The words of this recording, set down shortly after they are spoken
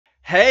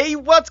Hey,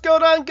 what's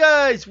going on,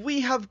 guys?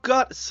 We have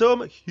got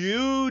some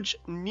huge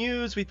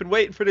news. We've been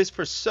waiting for this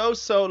for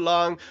so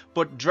long,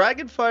 but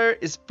DragonFire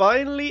is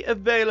finally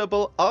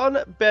available on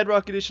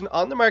Bedrock Edition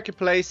on the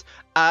marketplace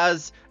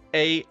as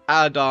a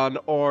add-on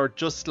or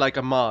just like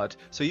a mod.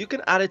 So you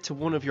can add it to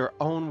one of your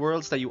own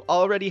worlds that you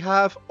already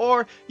have,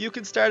 or you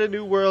can start a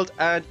new world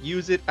and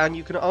use it, and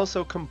you can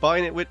also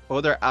combine it with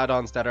other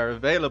add-ons that are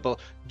available,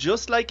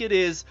 just like it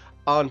is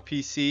on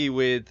PC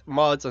with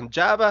mods on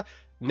Java.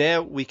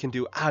 Now we can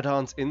do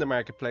add-ons in the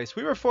marketplace.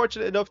 We were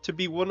fortunate enough to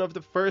be one of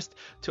the first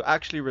to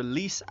actually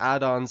release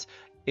add-ons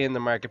in the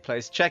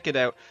marketplace. Check it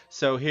out.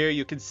 So here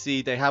you can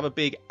see they have a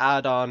big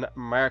add-on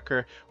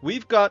marker.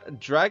 We've got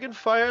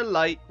DragonFire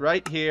Lite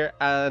right here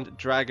and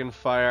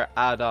DragonFire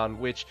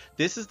Add-on, which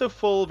this is the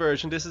full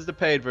version, this is the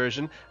paid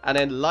version, and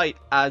then Lite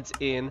adds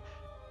in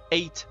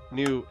 8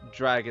 new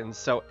dragons.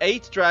 So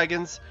 8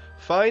 dragons.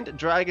 Find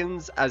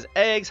dragons as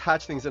eggs,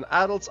 hatchlings, and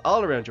adults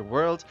all around your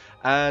world,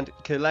 and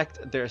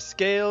collect their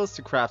scales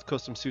to craft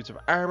custom suits of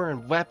armor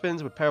and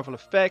weapons with powerful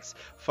effects.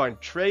 Find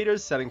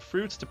traders selling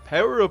fruits to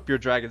power up your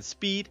dragon's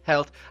speed,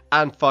 health,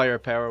 and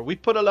firepower. We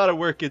put a lot of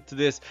work into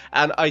this,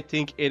 and I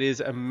think it is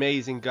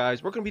amazing,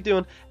 guys. We're going to be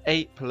doing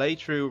a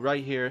playthrough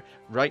right here,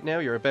 right now.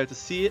 You're about to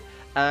see it,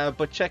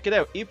 but check it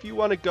out. If you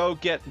want to go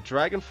get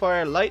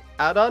DragonFire Lite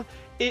add-on,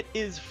 it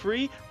is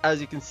free. As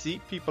you can see,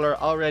 people are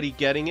already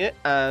getting it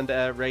and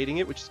rating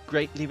it, which is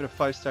great. Leave it a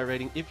 5-star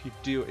rating if you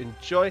do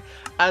enjoy.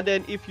 And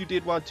then if you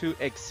did want to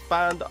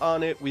expand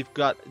on it, we've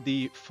got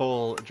the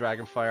full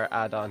DragonFire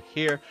add-on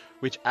here,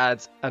 which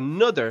adds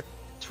another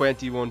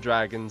 21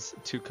 dragons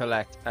to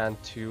collect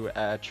and to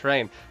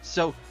train.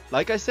 So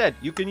like I said,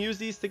 you can use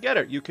these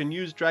together. You can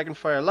use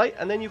DragonFire Lite,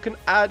 and then you can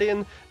add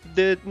in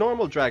the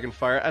normal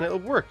DragonFire and it'll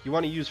work. You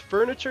want to use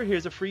furniture?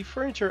 Here's a free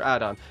furniture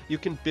add-on. You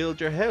can build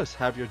your house,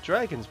 have your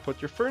dragons,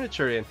 put your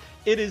furniture in.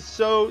 It is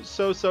so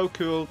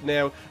cool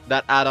now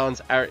that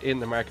add-ons are in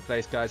the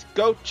marketplace, guys.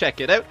 Go check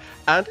it out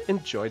and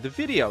enjoy the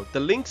video. The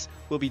links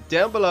will be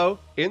down below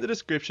in the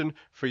description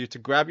for you to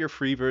grab your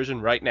free version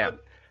right now.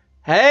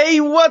 Hey,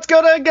 what's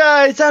going on,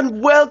 guys,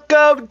 and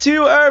welcome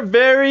to our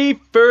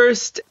very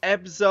first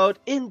episode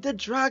in the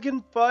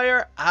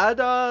DragonFire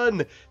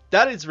add-on.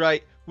 That is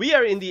right, we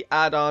are in the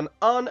add-on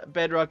on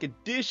Bedrock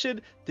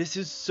Edition. This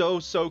is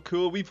so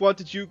cool. We've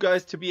wanted you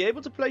guys to be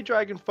able to play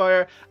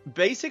DragonFire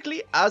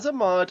basically as a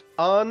mod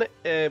on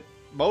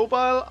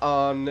mobile,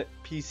 on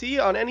PC,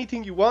 on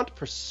anything you want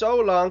for so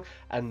long,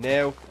 and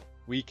now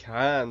we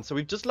can. So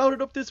we've just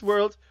loaded up this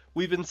world.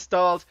 We've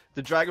installed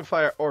the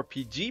DragonFire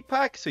RPG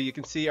pack, so you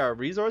can see our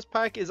resource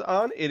pack is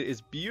on. It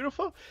is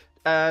beautiful.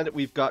 And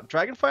we've got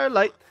DragonFire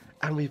Lite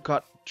and we've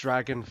got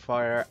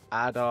DragonFire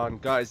add-on.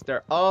 Guys,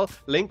 they're all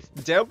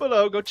linked down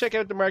below. Go check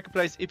out the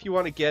marketplace if you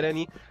want to get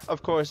any.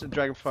 Of course,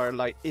 DragonFire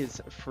Lite is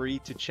free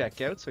to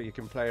check out, so you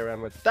can play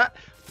around with that.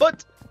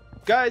 But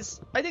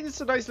guys, I think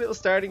it's a nice little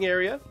starting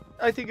area.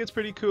 I think it's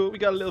pretty cool. We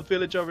got a little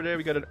village over there.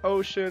 We got an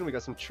ocean. We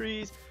got some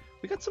trees.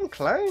 We got some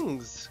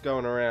clangs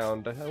going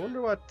around. I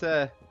wonder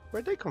what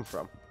where'd they come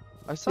from?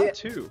 I saw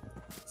 2.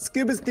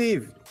 Scuba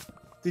Steve,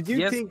 did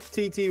you think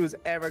TT was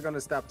ever going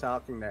to stop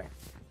talking there?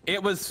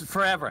 It was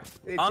forever.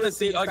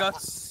 Honestly, I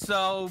got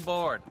so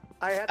bored.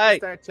 I had to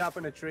start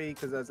chopping a tree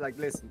because I was like,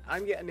 listen,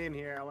 I'm getting in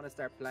here. I want to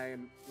start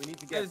playing. We need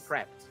to get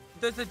prepped.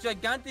 There's a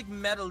gigantic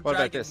metal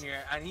dragon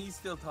here, and he's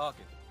still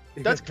talking.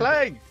 That's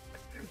Clang.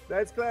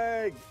 That's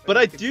Clang. But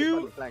I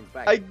do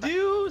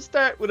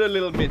start with a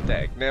little myth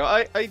egg. Now,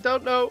 I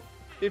don't know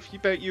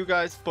about you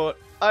guys, but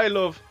I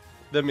love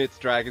the myth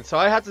dragon, so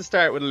I had to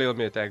start with a little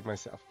myth egg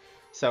myself.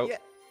 So yeah,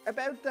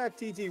 about that,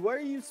 TT, why are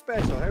you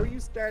special? How are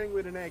you starting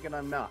with an egg and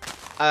I'm not?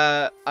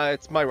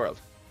 It's my world.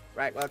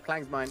 Right, well,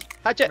 Clang's mine.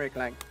 Hatch it. Come here,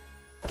 Clang.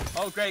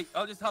 Oh great,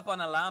 I'll just hop on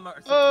a llama or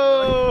something.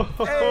 Oh,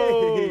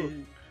 hey.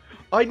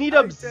 I need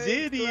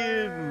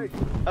obsidian.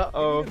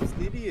 Uh-oh.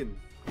 Obsidian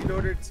in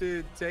order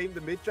to tame the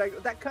myth dragon.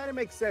 That kind of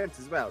makes sense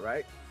as well,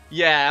 right?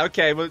 Yeah,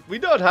 okay, but we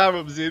don't have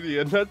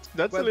obsidian.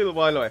 That's a little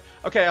while away.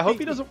 Okay, I hope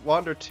he doesn't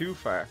wander too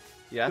far.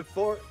 Yeah.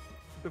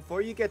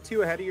 Before you get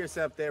too ahead of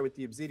yourself there with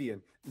the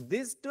obsidian,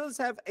 this does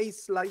have a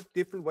slight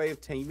different way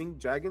of taming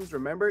dragons.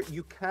 Remember,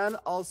 you can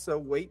also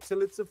wait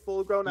till it's a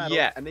full-grown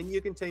adult, and then you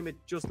can tame it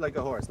just like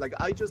a horse. Like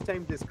I just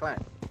tamed this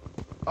clan.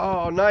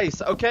 Oh,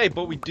 nice. Okay,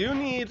 but we do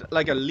need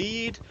like a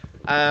lead.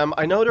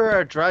 I know there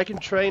are dragon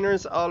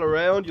trainers all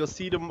around. You'll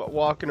see them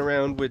walking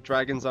around with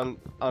dragons on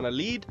a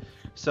lead.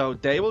 So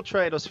they will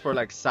trade us for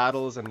like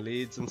saddles and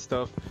leads and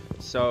stuff.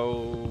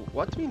 So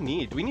what do we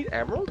need? Do we need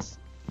emeralds?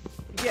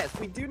 Yes,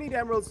 we do need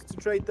emeralds to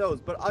trade those,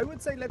 but I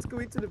would say let's go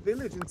into the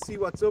village and see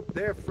what's up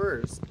there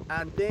first,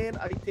 and then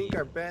I think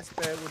our best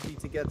bet would be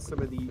to get some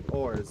of the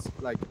ores,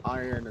 like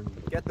iron,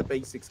 and get the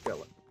basics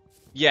going.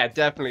 Yeah,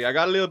 definitely. I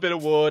got a little bit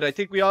of wood. I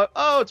think we all...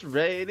 Oh, it's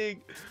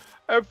raining.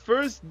 Our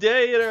first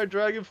day in our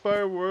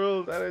DragonFire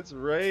world, and it's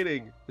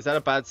raining. Is that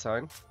a bad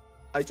sign?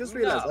 I just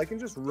realized I can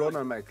just run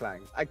on my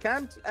Clang. I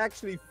can't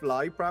actually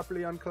fly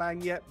properly on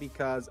Clang yet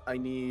because I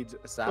need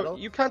a saddle.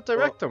 But you can't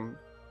direct them.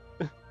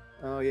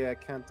 Oh yeah,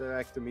 can't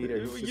direct him either.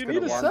 You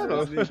need a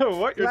saddle. I don't know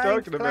what you're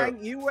talking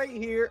about. You wait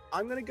here.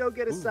 I'm gonna go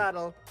get a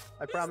saddle.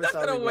 I promise. He's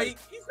not gonna wait.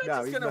 He's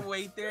not just gonna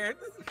wait there.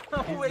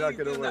 There's no way not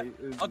gonna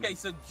wait. Okay,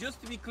 so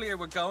just to be clear,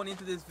 we're going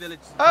into this village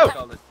to take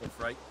all this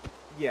stuff, right?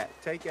 Yeah,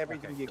 take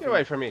everything you can. Get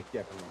away from me.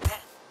 Get from me.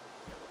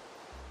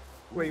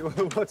 Wait,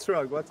 what's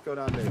wrong? What's going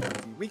on there?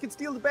 We can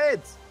steal the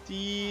beds.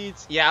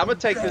 Deeds. Yeah, I'm gonna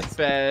take this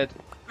bed.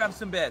 Grab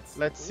some beds.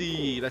 Let's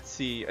see.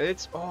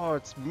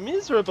 It's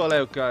miserable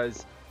out,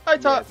 guys. I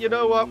thought, you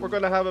know what? We're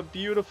gonna have a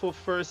beautiful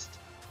first.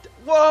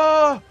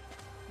 Whoa!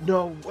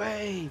 No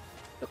way!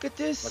 Look at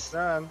this. What's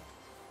wrong?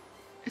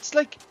 It's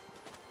like,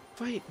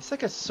 wait, it's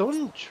like a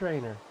sun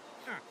trainer.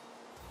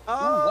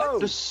 Oh!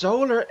 The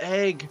solar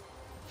egg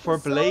for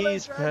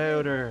blaze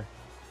powder.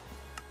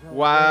 No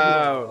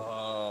Wow.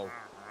 Oh.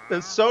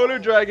 The solar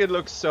dragon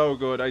looks so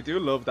good. I do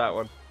love that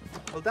one.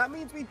 Well, that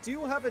means we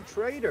do have a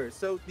trader.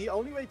 So the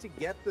only way to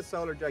get the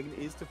solar dragon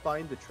is to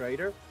find the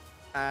trader.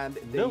 And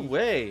No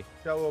way.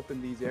 show up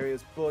in these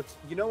areas. But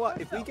you know what?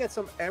 If we get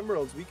some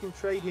emeralds, we can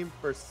trade him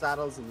for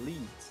saddles and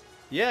leads.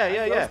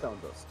 Yeah.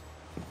 Glowstone dust.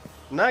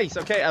 Nice.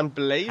 Okay, and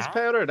blaze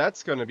powder.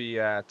 That's gonna be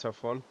a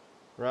tough one.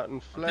 Rotten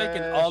flesh.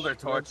 Taking all their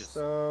torches.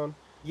 Redstone.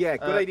 Yeah,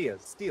 good idea.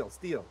 Steal.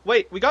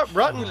 Wait, we got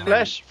rotten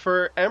flesh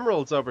for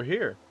emeralds over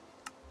here.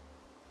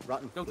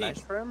 Rotten Go flesh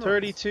deep. for emeralds.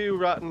 32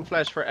 rotten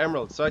flesh for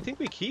emeralds. So I think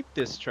we keep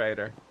this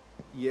trader.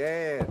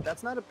 Yeah,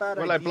 that's not a bad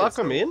idea. Will I block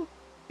him in?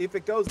 If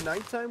it goes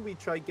nighttime, we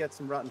try get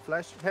some rotten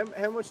flesh.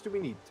 How much do we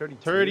need?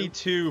 32?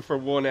 32 for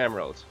one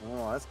emerald.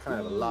 Oh, that's kind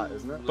of a lot,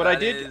 isn't it? But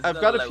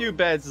I've got a few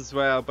beds as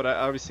well, but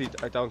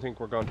I don't think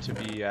we're going to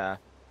be...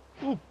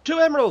 Ooh, 2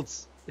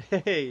 emeralds!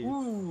 Hey!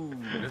 Ooh,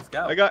 let's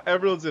go. I got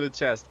emeralds in a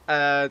chest.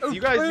 Do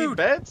you guys need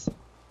beds?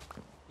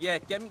 Yeah,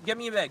 get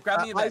me a bed.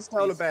 Grab me a bed. I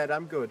stole a please. bed.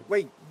 I'm good.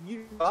 Wait,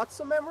 you got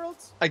some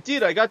emeralds? I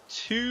did. I got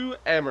 2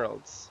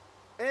 emeralds.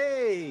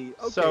 Hey!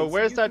 Okay, So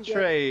where's you that can get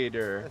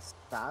trader? a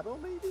saddle,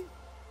 maybe?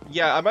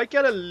 Yeah, I might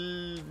get a...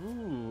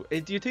 Ooh.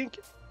 Do you think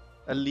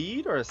a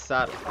lead or a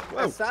saddle?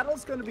 Whoa. A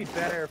saddle's going to be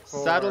better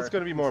for... Saddle's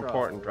going to be more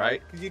control, important,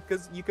 right?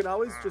 Because you can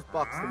always just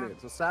box them in.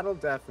 So saddle,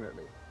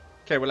 definitely.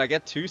 Okay, will I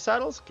get 2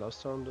 saddles?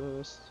 Glowstone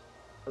dust.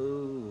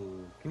 Oh,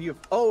 can you...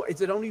 Oh,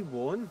 is it only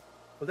one?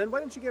 Well, then why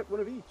don't you get one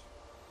of each?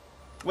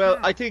 Well,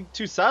 I think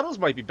 2 saddles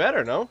might be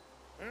better, no?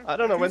 I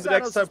don't know when the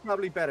next time... is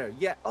probably better.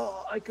 Yeah.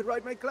 Oh, I could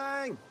ride my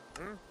clang.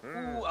 Ooh,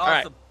 All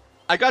right. awesome.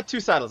 I got 2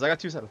 saddles.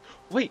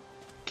 Wait,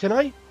 can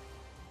I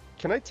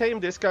tame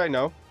this guy?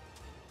 No.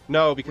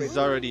 No, because he's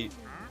already...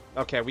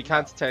 Okay, we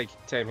can't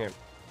tame him.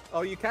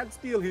 Oh, you can't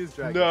steal his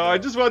dragon. No, I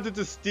just wanted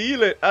to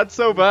steal it. That's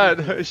so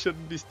bad. I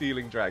shouldn't be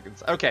stealing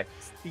dragons. Okay.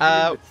 Stealing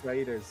the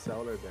trader's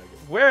solar dragon.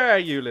 Where are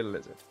you, little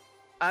lizard?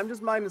 I'm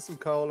just mining some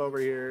coal over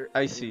here.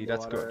 I see.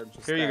 That's good.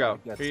 good. Here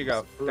you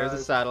go. There's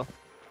a saddle.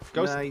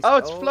 Go. Nice. Oh,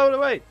 it's flown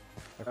away.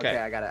 Okay,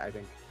 I got it, I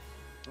think.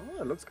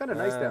 Oh, it looks kind of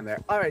nice down there.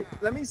 All right,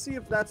 let me see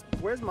if that's...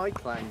 Where's my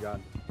clang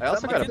gone? I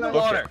also got a in the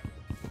bucket. water.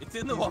 It's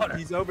in the water.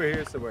 He's over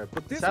here somewhere.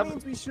 But this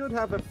means we should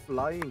have a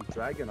flying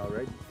dragon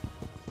already.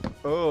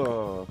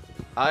 Oh.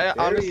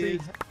 Honestly,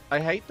 I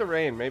hate the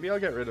rain. Maybe I'll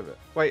get rid of it.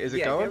 Wait, is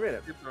it going? Get rid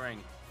of it.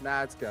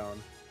 Nah, it's going.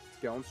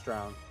 It's going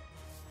strong.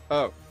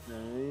 Oh.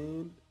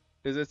 And...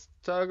 Is it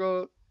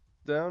toggle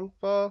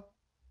downfall?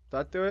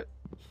 That do it?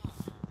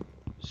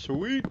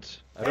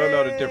 Sweet. I don't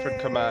know the different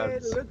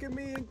commands. Look at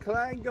me and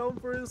Clang going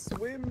for a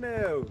swim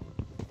now.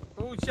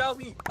 Oh, show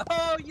me.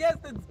 Oh, yes,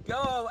 let's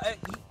go.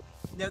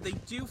 Now, they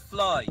do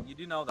fly. You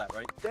do know that,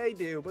 right? They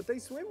do, but they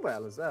swim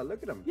well as well.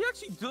 Look at them. He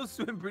actually does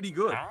swim pretty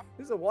good.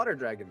 This is a water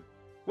dragon.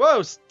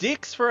 Whoa,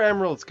 sticks for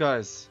emeralds,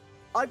 guys.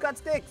 I've got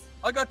sticks.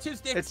 I got 2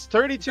 sticks. It's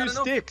 32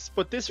 sticks,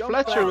 but this Jump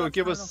Fletcher off. will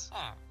give us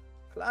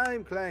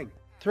Climb, Clang.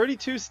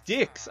 32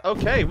 sticks.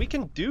 Okay, we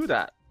can do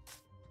that.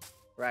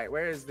 Right,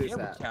 where is this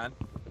Yeah, at? we can.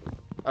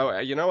 Oh,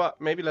 you know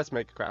what? Maybe let's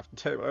make a crafting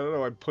table. I don't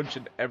know. I'm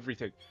punching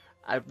everything.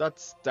 I've not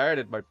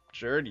started my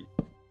journey.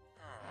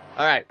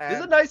 All right, this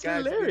is a nice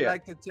guys, little if you'd area.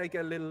 like to take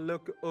a little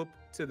look up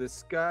to the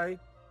sky,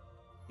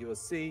 you will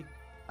see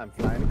I'm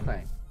flying a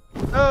Clang.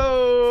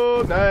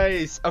 Oh,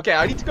 nice. Okay,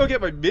 I need to go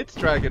get my myth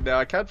dragon now.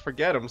 I can't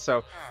forget him,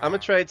 so I'm gonna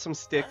trade some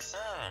sticks.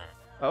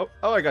 Oh,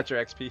 I got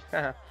your XP.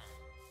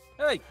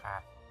 Hey.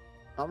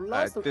 I'm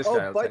lost. this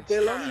guy will but take-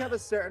 they'll only have a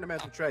certain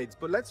amount of trades.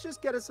 But let's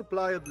just get a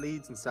supply of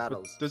leads and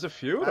saddles. There's a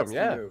few of That's them,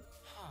 the yeah. move.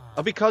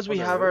 Oh, because we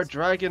there have our is.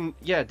 dragon.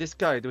 Yeah, this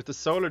guy with the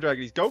solar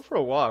dragon. He's going for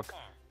a walk.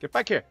 Get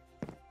back here.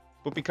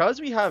 But because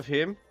we have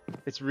him,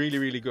 it's really,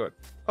 really good.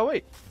 Oh,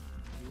 wait.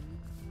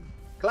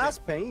 Glass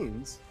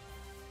panes.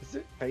 Is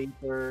it?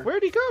 Paper.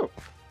 Where'd he go?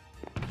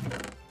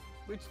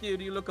 Which dude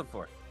are you looking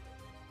for?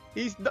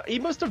 He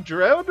must have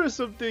drowned or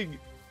something.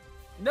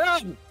 No!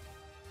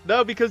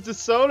 No, because the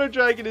solar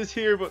dragon is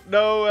here, but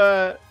no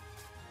I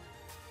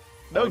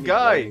need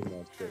guy. way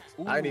more sticks.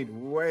 I Ooh. need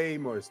way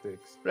more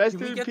sticks. Rest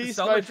Can we in get the peace,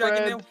 solar my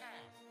dragon friend.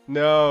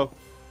 No.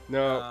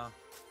 now?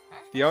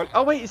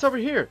 Oh wait, he's over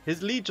here.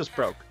 His lead just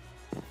broke.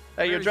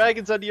 Hey, Where your is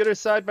dragon's on the other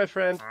side, my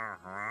friend.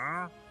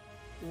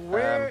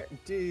 Where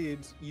did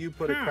you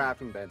put a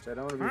crafting bench? I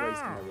don't want to be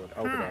wasting my wood.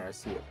 Over there, I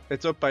see it.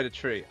 It's up by the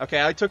tree.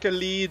 Okay, I took a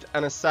lead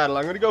and a saddle.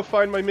 I'm gonna go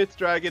find my myth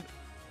dragon.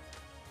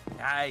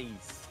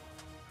 Nice.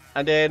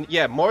 And then,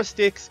 yeah, more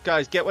sticks.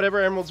 Guys, get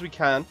whatever emeralds we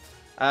can.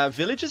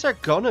 Villages are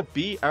gonna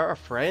be our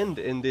friend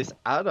in this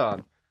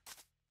add-on.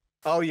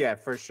 Oh yeah,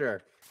 for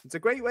sure. It's a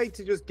great way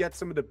to just get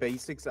some of the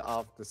basics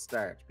off the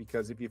start,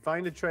 because if you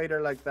find a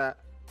trader like that,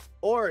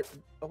 or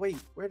oh wait,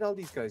 where'd all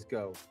these guys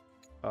go?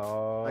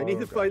 Oh, I need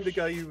to find the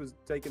guy who was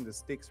taking the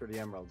sticks for the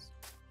emeralds.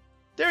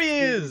 There he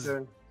is.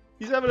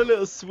 He's having a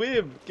little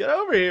swim. Get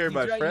over here, He's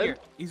my right friend. Here.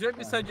 He's right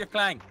beside your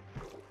clang.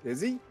 Is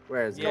he?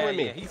 Where is he? Yeah, with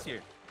me. yeah, he's here.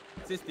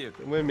 It's this dude.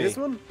 Come with me. This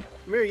one?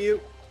 Come here, you.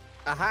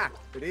 Aha!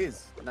 It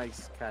is.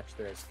 Nice catch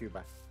there,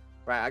 Scuba.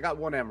 Right, I got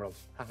 1 emerald.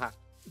 Haha.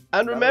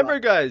 And remember,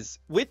 guys,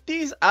 with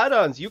these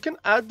add-ons, you can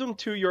add them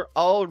to your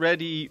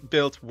already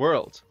built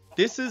world.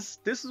 This is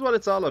what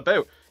it's all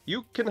about.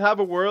 You can have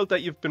a world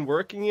that you've been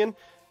working in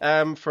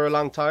for a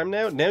long time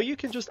now. Now you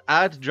can just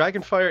add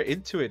DragonFire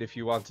into it if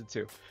you wanted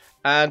to.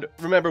 And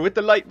remember, with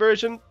the light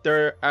version,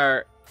 there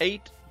are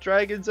 8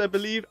 dragons, I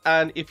believe,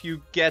 and if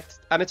you get,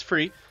 and it's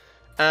free.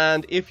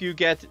 And if you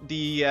get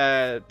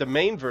the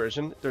main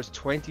version, there's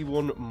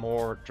 21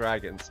 more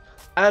dragons.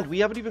 And we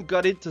haven't even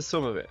got into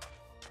some of it.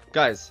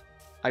 Guys,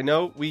 I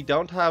know we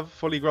don't have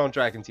fully grown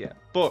dragons yet,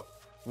 but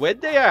when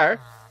they are,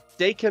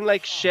 they can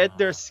like shed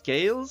their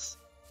scales,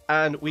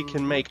 and we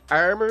can make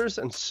armors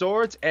and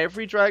swords.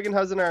 Every dragon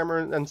has an armor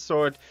and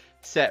sword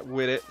set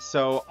with it,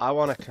 so I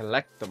want to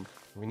collect them.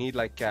 We need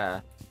like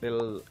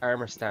little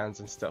armor stands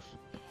and stuff.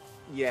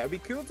 Yeah, it'd be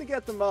cool to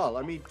get them all.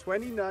 I mean,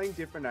 29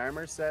 different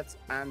armor sets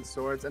and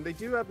swords, and they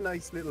do have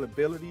nice little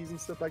abilities and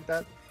stuff like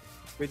that,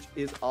 which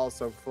is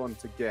also fun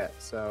to get.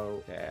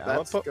 So yeah,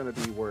 that's going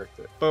to be worth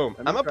it. Boom.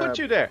 I'm going to put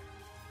you there.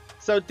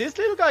 So this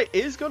little guy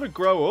is going to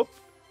grow up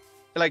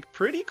like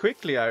pretty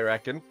quickly, I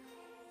reckon.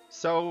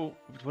 So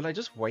will I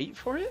just wait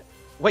for it?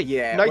 Wait,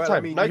 yeah, nighttime, well, I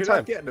mean, nighttime. You're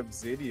not getting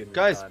obsidian.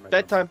 Guys,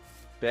 bedtime.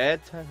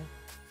 Bedtime.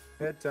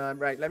 Bedtime.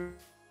 Right, let me...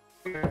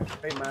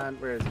 Hey, man,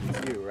 where is it?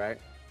 It's you, right?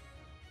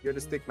 You're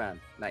the stick man.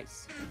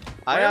 Nice.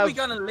 Where are we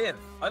gonna live?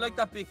 I like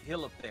that big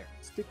hill up there.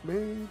 Stick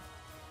man.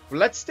 Well,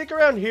 let's stick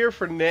around here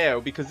for now,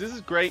 because this is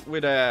great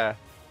with the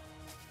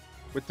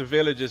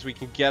villages. We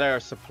can get our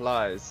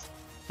supplies,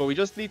 but we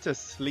just need to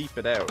sleep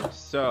it out.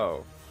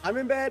 So I'm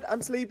in bed.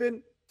 I'm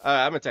sleeping.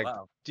 I'm gonna take.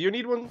 Wow. Do you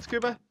need one,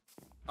 Scuba?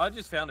 I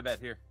just found a bed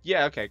here.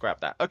 Yeah. Okay.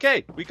 Grab that.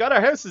 Okay. We got our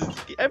houses.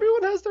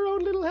 Everyone has their own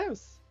little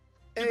house.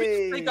 Did we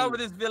just take over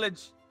this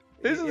village?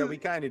 Yeah, we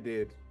kind of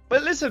did.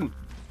 But listen,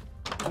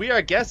 we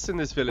are guests in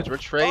this village. We're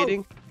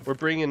trading. Oh. We're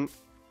bringing.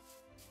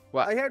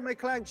 What? I heard my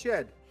clan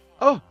shed.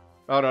 Oh.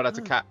 Oh no, that's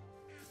a cat.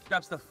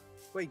 Grab stuff.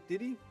 Wait,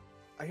 did he?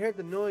 I heard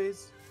the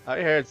noise.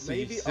 I heard.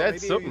 Maybe, he said maybe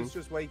something. He was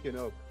just waking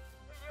up.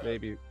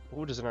 Maybe.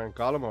 Oh, there's an iron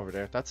golem over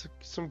there. That's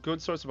some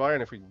good source of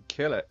iron if we can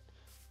kill it.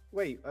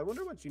 Wait, I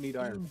wonder what you need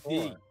iron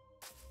for.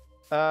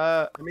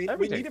 I mean,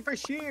 everything. We need it for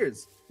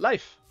shears.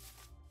 Life.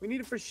 We need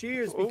it for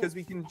shears because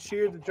we can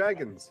shear the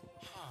dragons.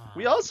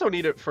 We also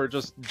need it for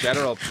just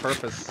general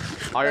purpose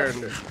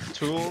iron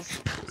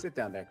tools. Sit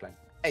down there, Clang.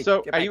 Hey,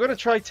 so, are you going to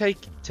try take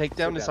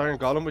down this iron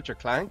golem with your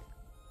clang?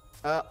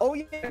 Oh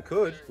yeah, I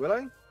could. Will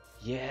I?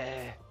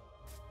 Yeah.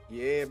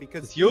 Yeah,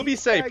 because you'll be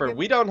safer.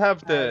 We don't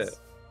have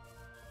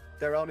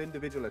their own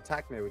individual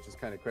attack now, which is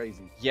kind of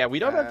crazy. Yeah, we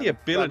don't have the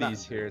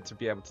abilities here to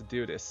be able to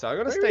do this. So I'm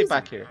going to stay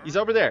back here. He's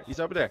over there. He's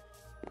over there.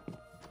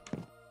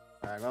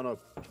 Hang on up.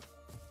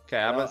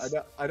 Okay,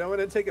 I don't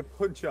want to take a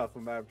punch off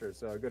him after,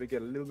 so I'm going to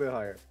get a little bit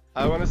higher.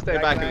 I want to stay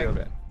back a little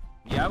bit.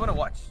 Yeah, I want to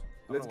watch.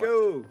 Let's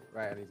go.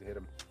 Right, I need to hit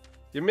him.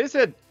 You're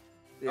missing.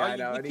 Yeah, I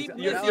know.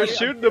 You're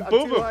shooting the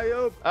boo-boo.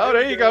 Oh,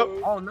 there you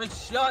go. Oh,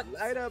 nice shot.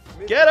 Light up.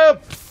 Get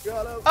up.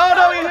 Oh,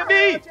 no, he hit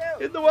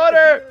me. In the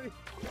water.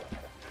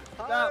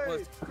 That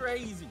was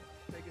crazy.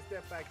 Take a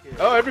step back here.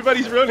 Oh,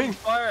 everybody's running.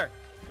 Fire.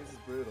 This is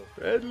brutal.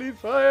 Friendly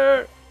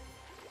fire.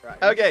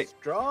 Right, okay.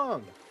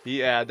 Strong.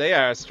 Yeah, they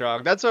are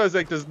strong. That's why I was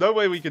like, there's no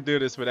way we could do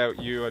this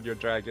without you and your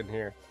dragon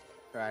here.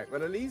 Right,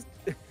 well, at least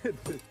the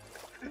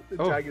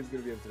dragon's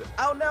going to be able to do it.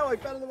 Oh, no, I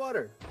fell in the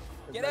water.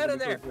 Get out of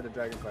there. With a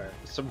DragonFire.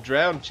 Some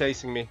drown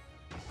chasing me.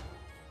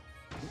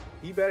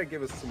 He better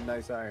give us some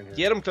nice iron here.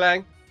 Get him,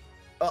 Clang.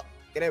 Oh,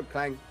 get out,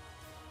 Clang.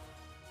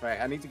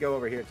 Right, I need to go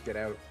over here to get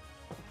out.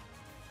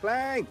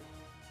 Clang!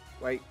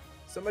 Wait,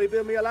 somebody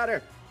build me a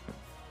ladder.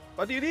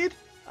 What do you need?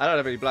 I don't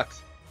have any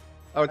blocks.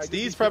 Oh, it's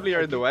these probably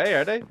are in the way,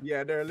 are they?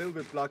 Yeah, they're a little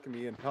bit blocking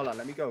me in. Hold on,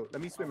 let me go.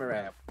 Let me swim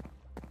around.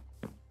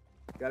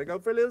 Gotta go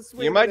for a little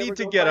swim. You might need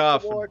to get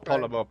off and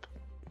pull him up.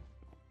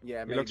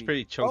 Yeah, maybe. He looks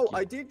pretty chunky. Oh,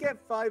 I did get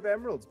 5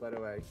 emeralds, by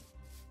the way.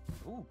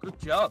 Ooh, good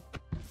job.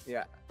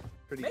 Yeah,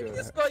 pretty Maybe good.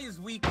 this guy is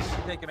weak. We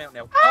should take him out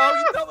now.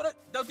 Oh, you don't want to.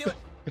 Don't do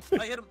it.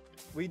 I hit him.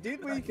 We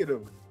did weaken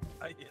him.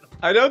 I hit him.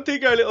 I don't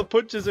think our little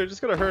punches are just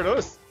going to hurt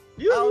us.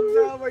 Oh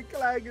no, my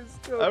Clang is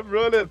stuck. I'm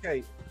running.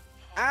 Okay.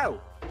 Ow.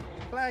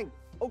 Clang.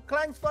 Oh,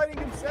 Clang's fighting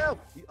himself.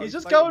 He's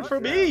just going for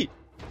me.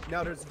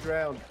 Now there's a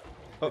drown.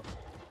 Oh.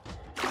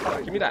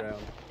 Give me that.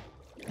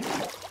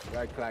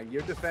 Right, Clang,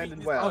 you're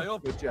defending well.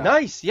 Good job.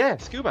 Nice, yeah,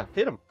 Scuba,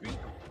 hit him.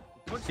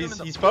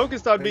 He's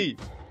focused on me.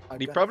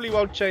 He got- probably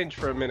won't change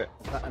for a minute.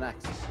 I've got an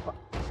axe.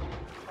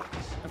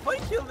 If I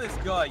kill this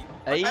guy,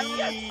 Hey.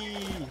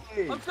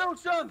 I'm so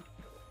strong.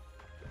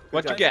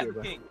 What you job, get? I'm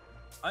the king.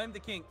 I'm the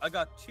king. I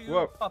got 2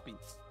 Whoa. puppies.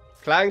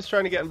 Clang's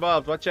trying to get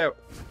involved. Watch out.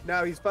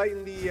 No, he's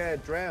fighting the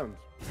drowned.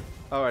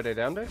 Oh, are they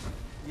down there?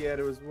 Yeah,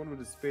 there was one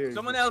with a spear.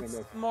 Someone else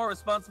more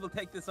responsible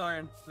take this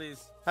iron,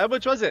 please. How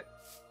much was it?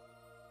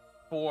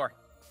 4.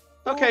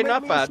 Okay,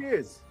 not bad.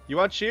 Shears. You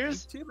want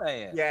shears? Too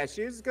bad. Yeah,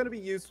 shears is going to be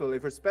useful,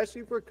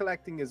 especially if we're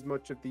collecting as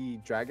much of the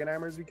dragon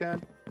armor as we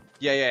can.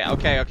 Yeah.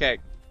 Okay.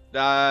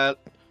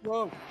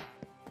 Whoa.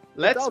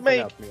 Let's Dolphin make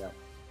helped me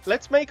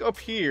out. up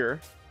here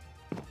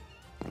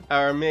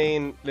our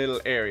main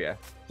little area.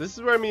 This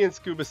is where me and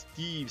Scuba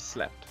Steve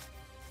slept.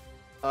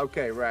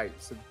 Okay, right.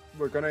 So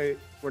we're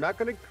not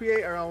gonna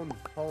create our own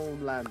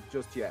homeland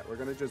just yet. We're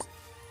gonna just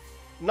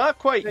Not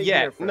quite Stay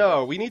yet. here for a No,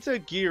 bit. we need to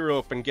gear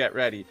up and get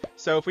ready.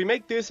 So if we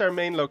make this our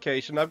main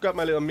location, I've got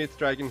my little myth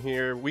dragon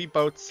here. We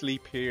both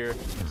sleep here.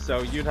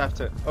 So you'd have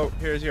to. Oh,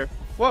 here's your.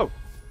 Whoa!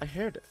 I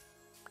heard it.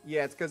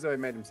 yeah. It's because I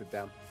made him sit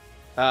down.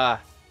 Ah,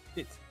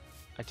 Shit.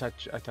 I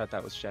thought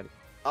that was Shetty.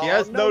 Oh, He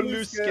has no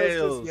loose just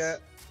scales.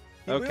 yet.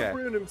 He Okay. will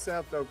ruin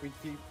himself though if we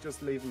keep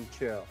just leave him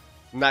chill.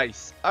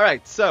 Nice. All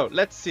right. So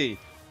let's see.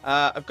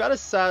 I've got a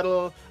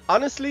saddle.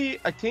 Honestly,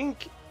 I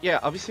think. Yeah.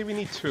 Obviously, we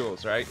need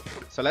tools, right?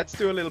 So let's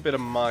do a little bit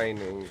of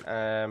mining.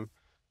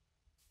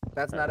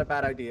 That's not a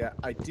bad idea.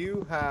 I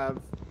do have.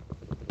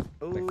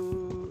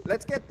 Ooh,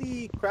 let's get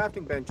the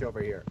crafting bench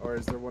over here, or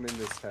is there one in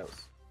this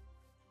house?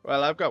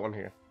 Well, I've got one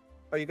here.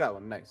 Oh, you got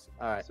one. Nice.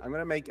 All right, I'm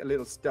gonna make a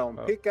little stone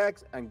Oh.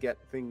 pickaxe and get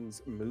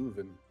things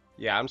moving.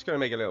 Yeah, I'm just gonna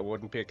make a little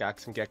wooden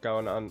pickaxe and get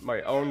going on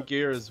my own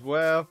gear as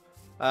well.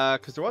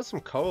 Because there was some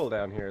coal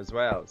down here as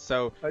well.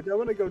 So I don't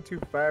want to go too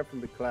far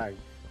from the clang.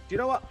 Do you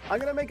know what? I'm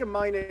gonna make a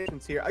mine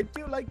entrance here. I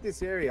do like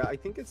this area. I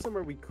think it's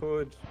somewhere we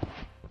could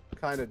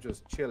kind of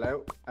just chill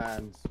out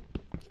and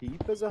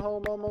keep as a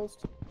home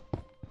almost.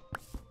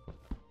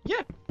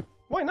 yeah,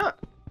 why not?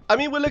 I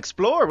mean, we'll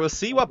explore. We'll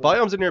see what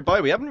biomes are nearby.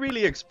 We haven't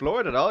really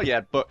explored it all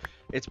yet, but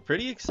it's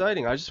pretty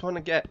exciting. I just want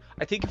to get.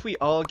 I think if we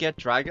all get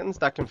dragons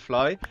that can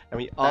fly and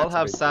we all That's a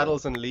have big deal.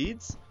 saddles and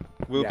leads,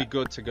 we'll be Yeah.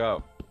 good to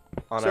go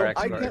on So our I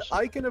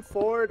exploration. can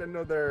afford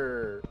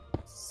another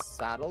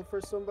saddle for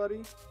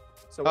somebody.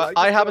 So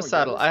I have a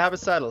saddle. I have a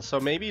saddle. So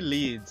maybe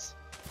leads.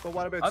 But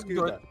what about I'm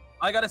scuba? good.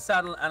 I got a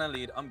saddle and a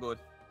lead. I'm good.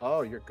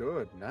 Oh, you're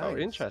good. Nice. Oh,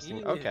 interesting.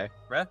 Yeah. Okay.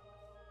 Bruh.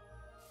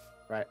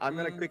 Right, I'm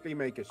gonna quickly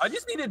make a. I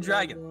just need a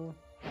dragon.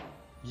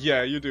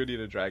 Yeah, you do need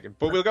a dragon,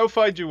 but we'll go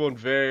find you one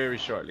very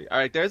shortly. All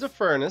right, there's a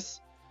furnace.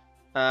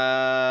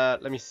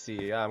 Let me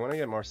see. Yeah, I'm gonna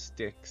get more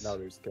sticks. No,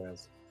 there's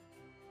scales.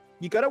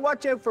 You gotta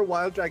watch out for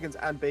wild dragons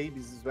and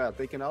babies as well.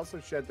 They can also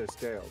shed their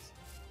scales.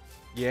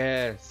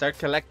 Yeah, start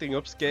collecting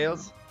up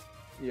scales.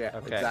 Yeah,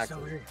 Okay. exactly.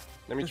 So weird.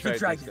 Let me There's try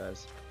the these dragon.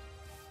 guys.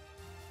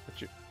 What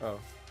you? Oh,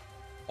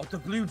 Oh, the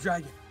blue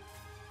dragon.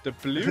 the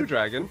blue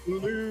dragon.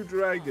 Blue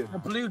dragon. The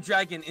blue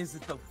dragon is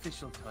the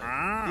official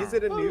title. Is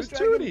it a Oh, new there's two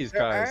dragon? of these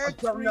There guys. are I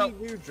don't 3 know.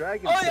 new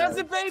dragons. Oh, it has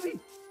now. a baby.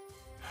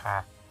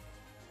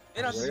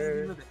 It has a Where?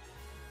 baby with it.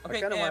 I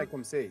Okay, kind of want to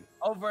come see.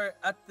 over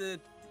at the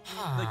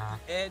like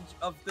edge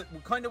of the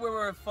kind of where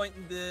we're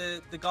fighting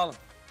the golem,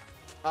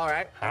 All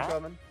right, I'm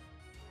coming.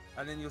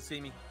 and then you'll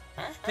see me.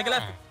 Take a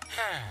left.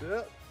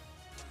 Yeah.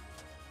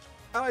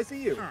 Oh, I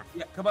see you.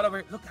 Yeah, come on over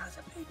here. Look, that's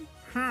a baby.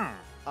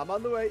 I'm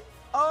on the way.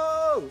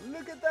 Oh,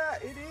 look at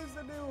that! It is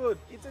a new one.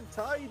 It's a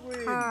tide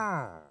wing.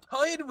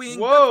 Tide wing.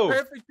 Whoa.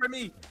 That's perfect for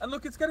me. And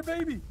look, it's got a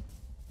baby.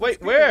 Wait,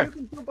 Speaker, where? You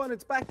can jump on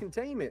its back and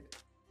tame it.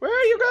 Where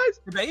are you guys?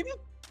 The baby?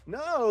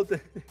 No, the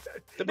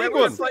The Where big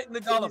we're one. fighting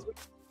the golem.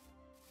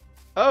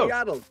 Oh, the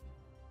adult.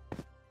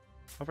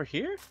 over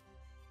here.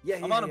 Yeah,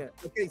 I'm yeah, on him. yeah.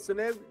 Okay, so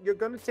now you're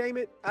gonna tame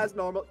it as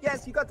normal.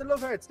 Yes, you got the love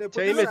hearts. Now put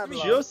Tame the it saddle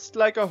on. just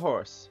like a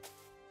horse.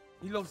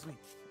 He loves me.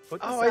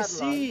 Put the Oh, I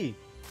saddle on, see.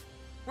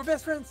 We're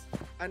best friends.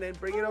 and then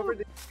bring it over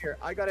to here.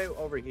 I got out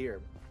over here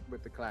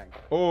with the clang.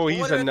 Oh,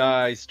 he's What a about-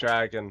 nice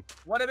dragon.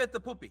 What about the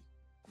puppy?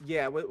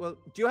 Yeah, well,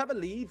 do you have a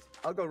lead?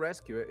 I'll go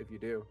rescue it if you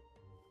do.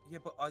 Yeah,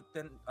 but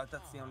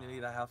that's the only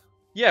lead I have.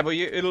 Yeah, but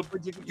it'll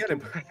But you can you get can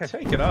him.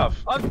 take it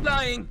off. I'm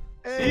flying.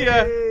 See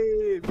ya.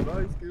 Hey,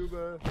 bye,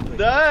 scuba.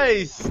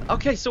 Nice.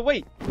 Okay, so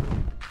wait,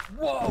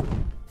 Whoa.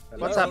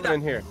 what's Hello?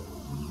 happening here?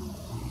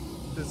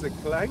 Does a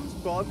clang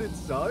spawn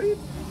inside?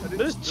 And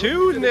There's it's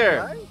two in stuck there.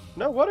 a clang?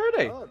 No, what are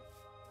they? Oh,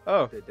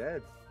 Oh, they're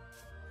dead.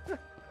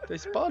 they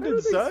spawned How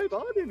did they inside.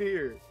 spawn in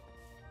here?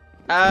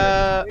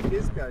 Uh,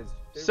 This guy's.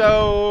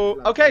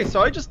 So okay,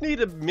 so I just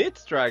need a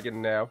myth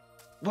dragon now.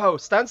 Whoa,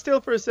 stand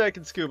still for a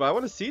second, Scuba. I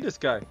want to see this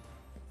guy.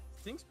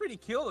 Thing's pretty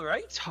cool,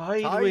 right?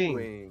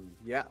 Tidewing.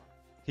 Yeah.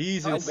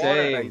 He's A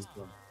insane. water-based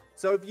one.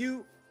 So if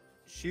you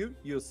shoot,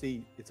 you'll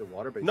see it's a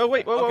water-based. No,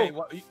 wait, one. whoa, Okay,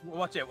 whoa.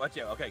 watch out, watch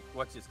out. Okay,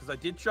 watch this, because I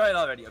did try it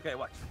already. Okay,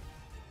 watch.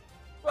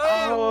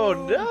 Oh,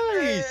 Whoa,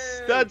 nice.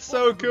 hey, That's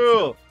so wonderful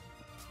cool.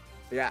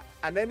 Yeah,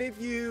 and then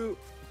if you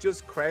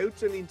just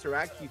crouch and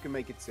interact, you can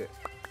make it sit.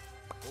 stuff.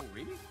 Oh,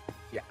 really?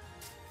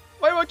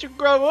 Why won't you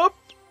grow up,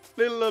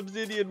 little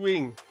obsidian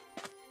wing?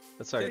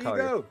 That's how There you you call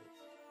go. it.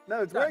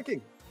 No, it's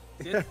working.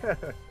 Sit.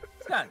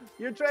 Stand.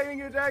 You're training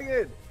your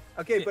dragon.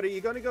 Okay, Sit. but are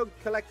you going to go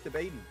collect the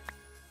baby?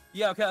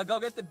 Yeah, okay, I'll go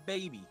get the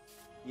baby.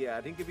 Yeah,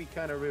 I think it'd be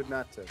kind of rude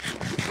not to.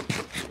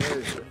 Where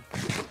is it?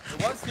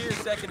 It was here a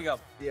second ago.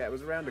 Yeah, it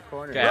was around the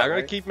corner. Okay, right? I'm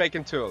gonna keep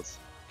making tools.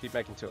 Keep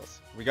making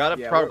tools. We gotta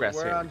progress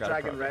we're here. on We gotta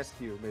dragon progress.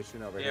 rescue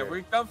mission over Yeah, here.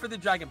 we're going for the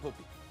dragon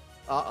puppy.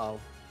 Uh-oh.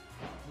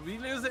 Did we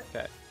lose it?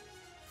 Okay.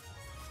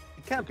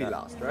 It can't be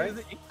lost, Did we right? lose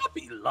it? It can't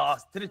be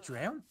lost. Did it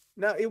drown?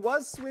 No, it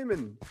was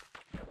swimming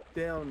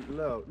down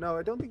low. No,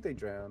 I don't think they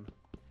drowned.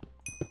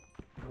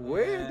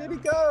 Where did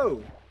it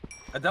go?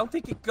 I don't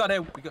think it got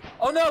out.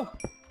 Oh no!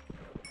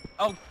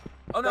 Oh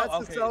no! That's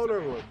okay, the solar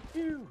one.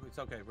 It's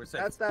okay. We're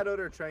safe. That's that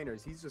other trainer.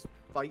 He's just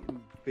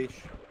fighting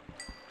fish.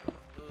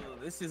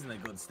 This isn't a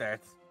good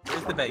start.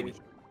 Where's the baby?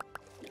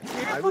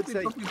 I would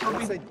say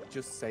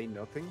just say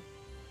nothing.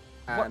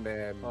 And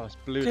Oh, it's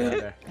blue down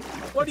there.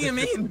 What do you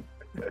mean?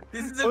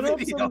 This is a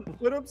video.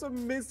 put up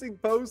some missing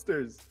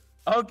posters.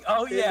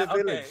 Oh in yeah. the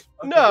Okay. village.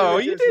 No,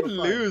 villagers you didn't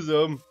will find. lose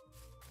them.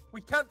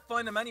 We can't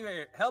find him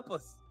anywhere. Help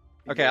us.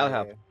 Okay, I'll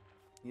help.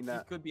 You're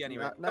not, He could be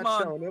anywhere. not Come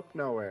on. showing up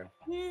nowhere.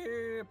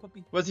 Here,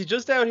 puppy. Was he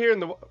just out here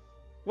in the?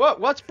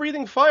 What's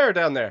breathing fire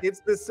down there? It's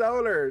the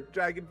solar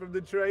dragon from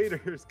the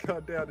traders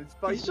gone down. It's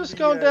fighting. He's just the,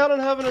 gone down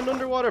and having an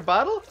underwater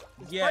battle.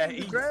 Yeah,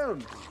 fighting the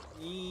ground.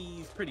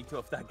 he's pretty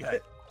tough. That guy.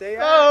 They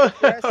Oh.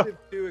 are aggressive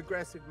to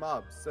aggressive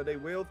mobs, so they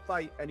will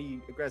fight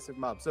any aggressive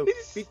mob. So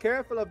be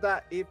careful of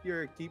that if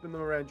you're keeping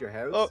them around your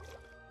house. Oh,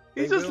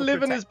 he's They just will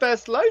living protect- his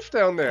best life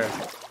down there.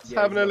 Just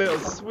Yeah, having a he's little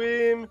lovely.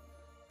 swim,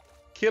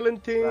 killing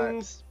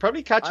things,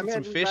 probably I'm catching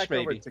some heading fish back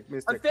over maybe. to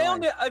Mr. I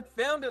found Klein. it. I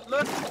found it.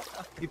 Look.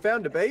 You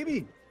found a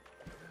baby.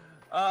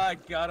 I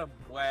got him.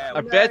 Wow.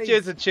 I bet you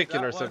it's a Nice. chicken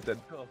That or was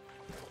something. tough.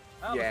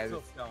 That Yeah, was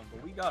tough stone,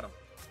 but we got him.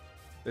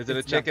 Is it a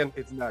It's chicken? Not,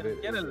 it's not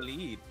it. Get a is it?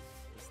 lead.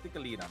 Stick a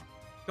lead on him.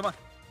 Come on.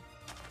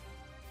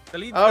 The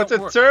lead. Oh, it's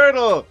a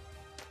turtle.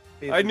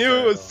 It's I a knew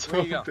it was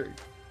Where you go? something.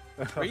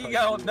 Where you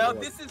turtle. go? No,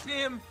 this is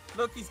him.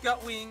 Look, he's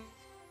got wings.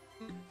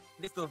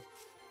 This stuff.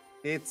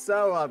 It's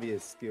so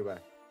obvious, Scuba.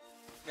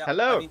 Yeah,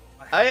 Hello. mean,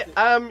 I have to-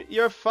 am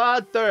your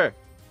father.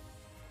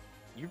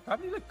 You're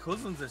probably like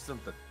cousins or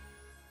something.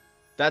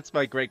 That's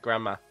my great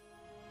grandma.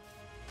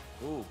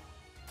 Ooh.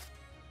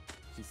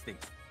 She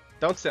stinks.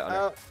 Don't sit on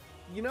her.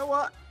 You know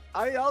what?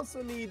 I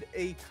also need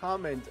a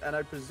comment, and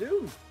I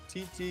presume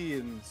TT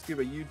and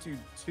Scuba, you two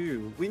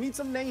too. We need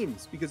some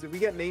names, because if we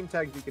get name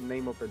tags, we can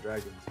name up our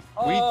dragons.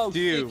 Oh, we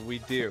do, sick. we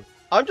do.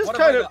 I'm just What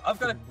have kind I of got? I've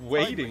got a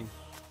waiting.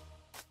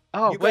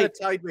 Oh, You wait.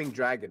 got a Tidewing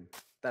dragon.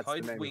 That's the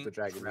name Tidewing of the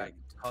dragon. dragon.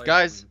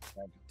 Guys.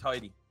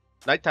 Tidy.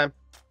 Nighttime.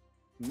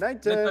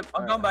 Nighttime.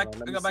 I'm going back. Let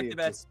I'm me going back see to if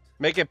bed. this-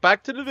 Make it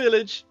back to the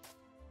village.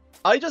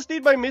 I just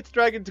need my myth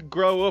dragon to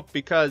grow up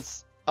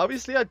because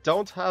obviously I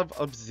don't have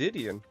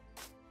obsidian.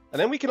 And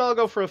then we can all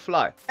go for a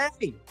fly.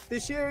 Hey, the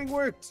shearing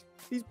worked.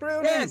 He's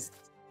brilliant. Yes.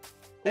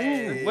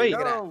 Ooh, wait.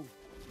 Go.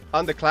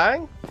 On the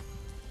clang?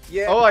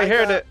 Yeah. Oh, I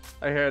heard got- it.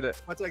 I heard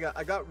it. What's I got?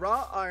 I got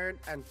raw iron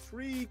and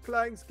 3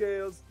 clang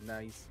scales.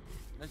 Nice.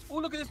 Oh,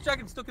 look at this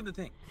dragon stuck in the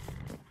thing.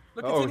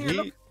 Look, Oh, it's in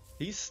here. Look.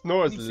 he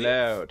snores Can you see it?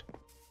 loud.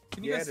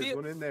 Can you Yeah, guys see there's it?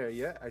 one in there.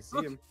 Yeah, I see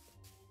Look. him.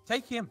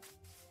 Take him.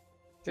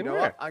 In You know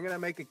where? what? I'm gonna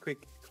make a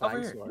quick Over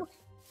clang here. sword. Look.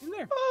 In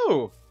there.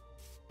 Oh,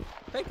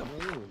 Take him.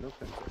 Oh, no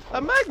clang sword.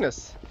 a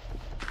Magnus.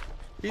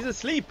 He's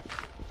asleep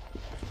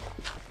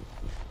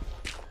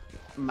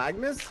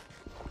Magnus?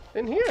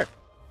 in here.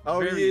 Oh,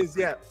 Very he is.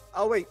 Yeah.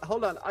 Oh wait,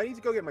 hold on. I need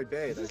to go get my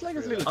bed. Is this I like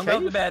his just little I'm going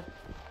to cave? bed.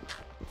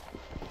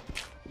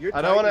 You're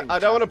I don't want Tidewing to. I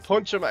don't want to fast.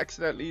 punch him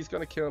accidentally. He's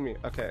gonna kill me.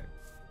 Okay,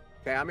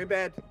 Okay, I'm in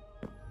bed.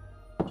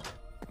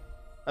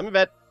 I'm in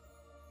bed.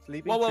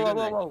 Sleeping Whoa, whoa, through whoa, the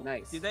whoa, night. whoa.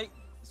 Nice. Did they?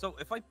 So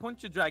if I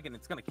punch a dragon,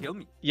 it's gonna kill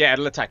me. Yeah,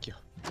 it'll attack you.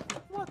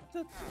 What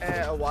the?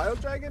 A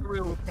wild dragon?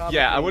 Real- Will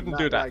Yeah, I probably wouldn't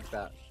do not that. Like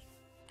that.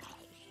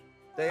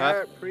 They Huh?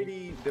 are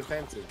pretty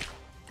defensive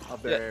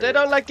of their Yeah, they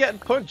don't like getting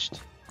punched.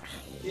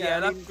 Yeah, I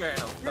that's mean, fair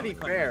enough. pretty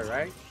That's fair, kind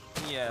right?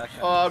 of- Yeah.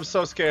 Oh, I'm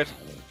so scared.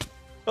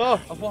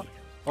 Oh, Of what?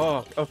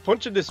 oh, I'm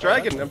punching this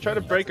dragon. I'm trying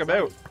to break him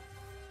out.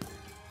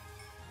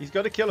 He's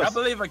gonna kill I us.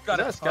 believe I got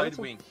Is that a a skeleton?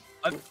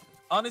 Tidewing.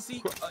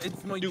 Honestly,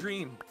 it's my Dude.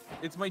 dream.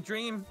 It's my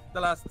dream the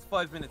last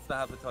 5 minutes to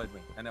have a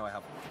Tidewing. I know I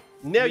have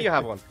one. Now you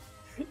have one.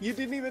 You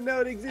didn't even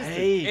know it existed.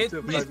 Hey, It's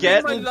It's he's been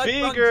getting my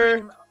lifelong bigger.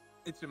 dream-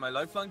 It's been my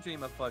lifelong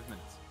dream of 5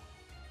 minutes.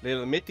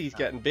 Little Mitty's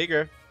getting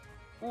bigger.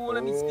 Oh,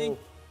 let me see.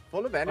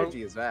 Full of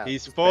energy as well.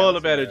 He's Just full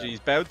of bouncing energy. around. He's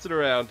bouncing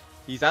around.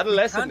 He's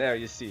adolescent can't- now,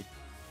 you see.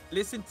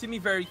 Listen to me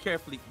very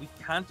carefully. We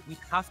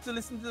have to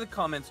listen to the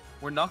comments.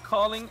 We're not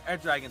calling our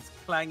dragons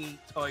Clangy,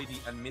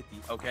 Tidy, and Mitty,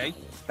 okay?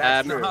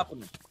 That's Um, It's not true.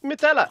 happening.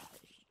 Mitella.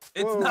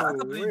 It's Whoa, not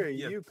happening. where are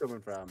You you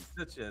coming from?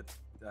 such a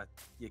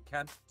you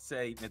can't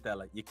say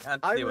Nutella. You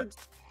can't I do would it.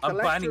 I'm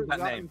collect banning your that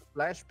rotten name.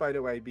 flesh, by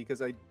the way,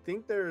 because I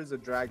think there is a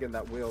dragon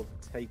that will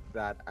take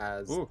that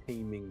as Ooh.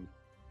 taming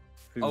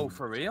food. Oh,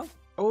 for real?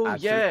 Oh,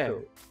 Actually, yeah.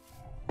 cool.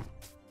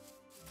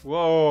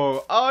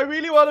 Whoa. Oh, I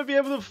really want to be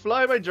able to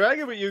fly my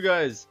dragon with you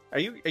guys. Are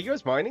you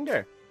guys mining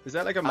there? Is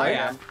that like a mine?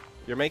 am.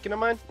 You're making a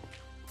mine?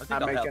 I think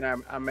I'll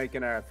help. I'm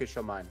making our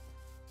official mine.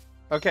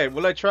 Okay,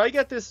 will I try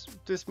get this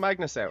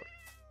Magnus out?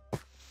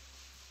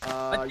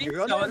 You're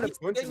gonna end up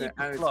punching it,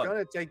 and it's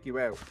gonna take you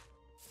out.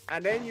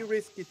 And then you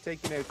risk it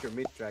taking out your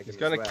mid-dragon. He's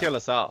gonna kill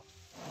us all.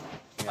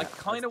 Yeah, I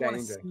kind of want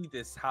to see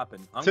this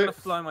happen. I'm gonna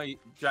fly my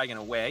dragon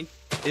away.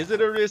 Is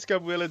it a risk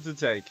I'm willing to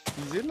take?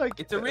 He's in like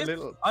it's a risk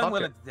little I'm pocket.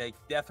 willing to take,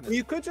 definitely.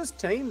 You could just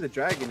tame the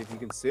dragon if you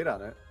can sit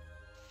on it.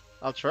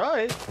 I'll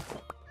try.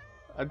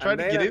 I'm trying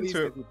to get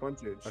into it. If you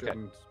punch it,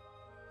 shouldn't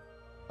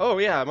Oh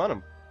yeah, I'm on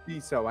him. be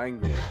so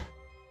angry.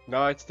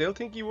 No, I still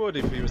think he would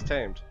if he was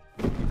tamed.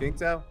 You think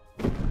so?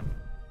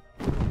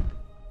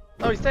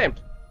 Oh, he's tamed.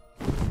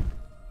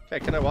 Okay,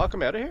 can I walk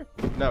him out of here?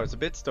 No, it's a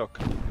bit stuck.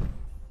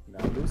 No,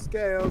 lose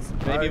scales.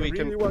 Maybe I we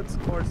really want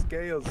some more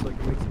scales so I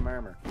can make some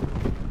armor.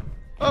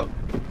 Oh!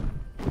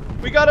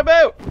 We got him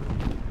out!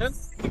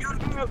 Yes, we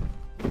got him out!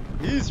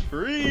 He's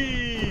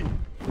free!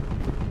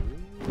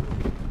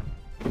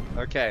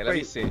 Okay, let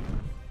me see.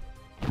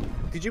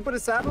 Did you put a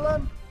saddle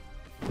on?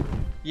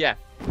 Yeah.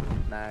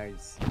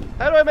 Nice.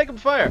 How do I make him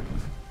fire?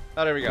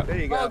 Oh, there we go. There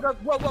you go.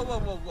 Whoa, whoa, whoa, whoa,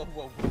 whoa,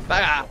 whoa, whoa.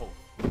 Ah!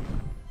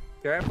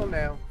 Careful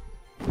now.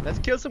 Let's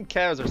kill some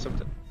cows or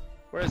something.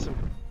 Where is some?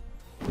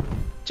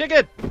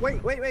 Chicken!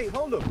 Wait,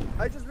 hold up.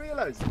 I just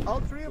realized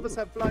all three of us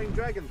have flying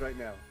dragons right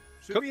now.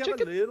 Should Cook we have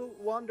chicken? a little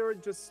wander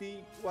and just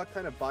see what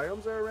kind of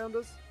biomes are around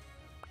us?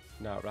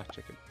 No, rat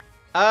chicken.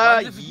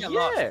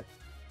 Yeah.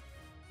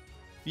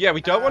 Yeah,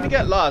 we don't want to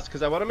get lost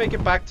because I want to make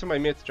it back to my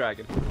myth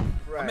dragon.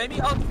 Right. Or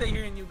maybe I'll stay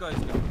here and you guys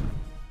go.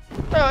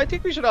 No, I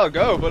think we should all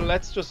go, but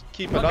let's just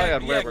keep an eye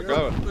on where we're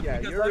going. Yeah,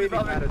 Because you're I was really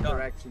bad already at gone.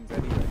 directions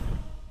anyway.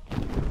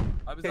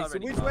 I was Okay, so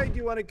already which gone. way do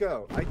you want to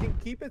go? I think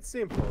keep it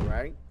simple,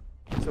 right?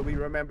 So we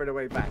remember the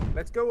way back.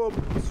 Let's go up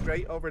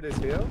straight over this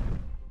hill.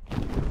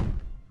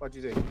 What do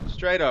you think?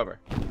 Straight over.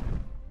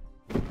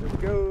 Let's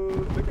go.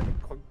 Look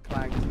at the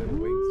Clang's little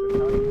wings. They're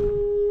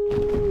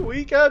tiny. Ooh,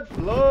 we can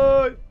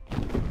fly!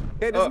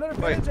 Hey, there's another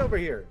village over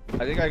here. I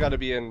think I gotta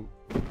be in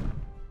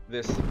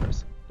this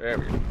person. There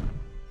we go.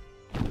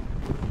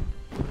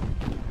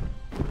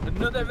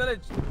 Another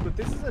village. But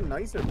this is a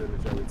nicer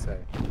village, I would say.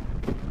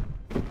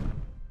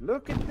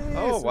 Look at this.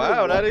 Oh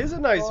wow, that is a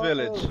nice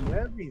village. And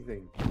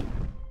everything.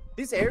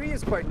 This area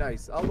is quite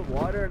nice. All the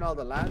water and all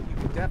the land.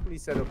 You could definitely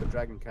set up a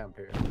dragon camp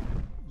here.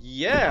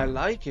 Yeah, I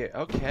like it.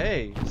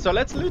 Okay, so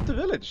let's loot the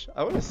village.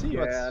 I want to see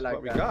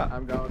what we got.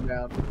 I'm going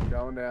down.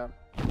 Going down.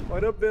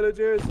 What up,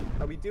 villagers?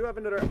 We do have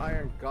another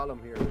iron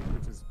golem here,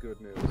 which is good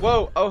news.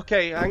 Whoa.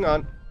 Okay, hang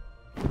on.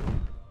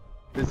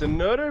 There's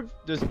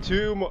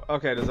two more.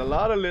 Okay, there's a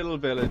lot of little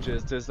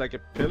villages. There's like a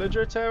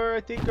pillager tower,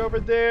 I think, over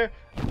there.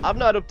 I'm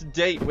not up to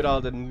date with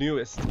all the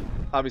newest.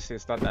 Obviously,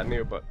 it's not that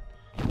new, but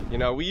you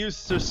know, we are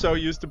so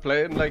used to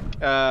playing like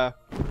DragonFire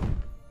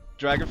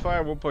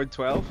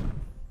 1.12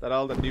 that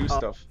all the new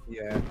stuff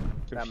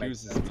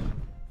confuses me.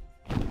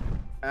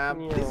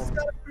 This has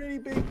got a pretty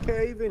big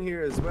cave in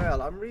here as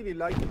well. I'm really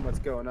liking what's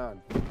going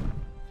on.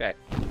 Okay.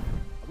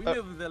 We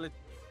live in a village.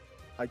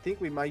 I think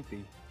we might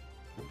be.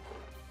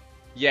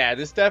 Yeah,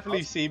 this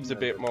definitely seems a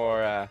bit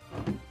more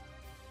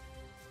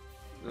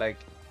like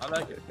I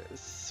like it.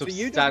 So substantial.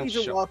 you just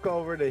need to walk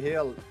over the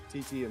hill,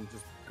 TT, and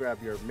just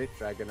grab your myth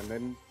dragon, and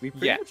then we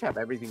pretty much have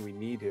everything we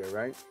need here,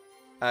 right?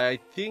 I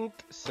think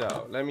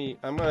so.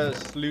 I'm gonna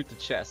loot the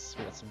chests.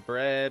 We got some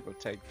bread. We'll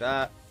take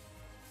that.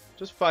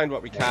 Just find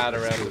what we can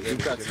around the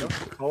We've got village.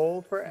 some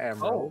coal for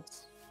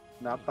emeralds.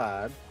 Not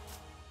bad.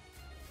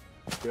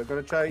 You're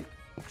gonna try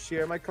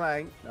shear my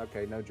clang.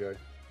 Okay, no joy.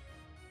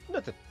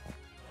 Nothing.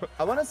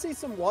 I want to see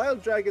some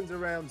wild dragons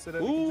around so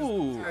that we can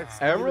just start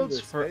stealing emeralds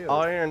their for scales.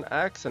 iron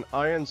axe and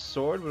iron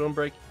sword with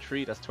unbreaking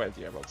 3. That's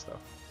 20 emeralds though.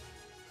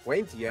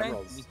 20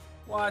 emeralds.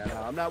 What?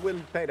 Yeah, I'm not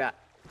willing to pay that.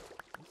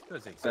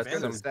 That's That's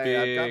expensive. some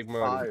big I've got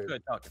money. 5.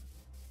 Good talking.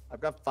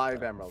 I've got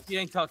 5 emeralds. You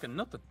ain't talking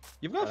nothing.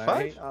 You've got I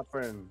 5? ain't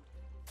offering.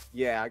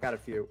 Yeah, I got a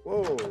few.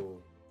 Whoa.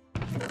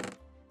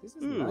 This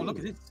is Ooh. nice. Oh, look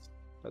at this.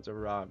 That's a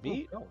raw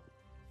meat. Oh,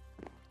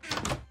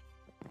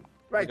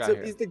 Right, got so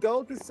here? is the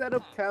goal to set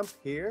up camp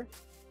here?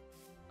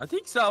 I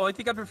think so. I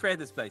think I prefer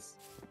this place.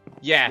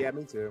 Yeah, Yeah,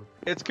 me too.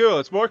 it's cool.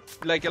 It's more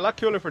like a lot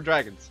cooler for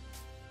dragons.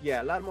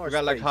 Yeah, a lot more We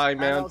got like space. high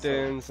And also,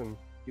 mountains and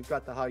you've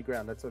got the high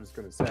ground. That's what I was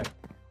going to say.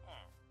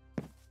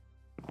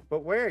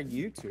 But where are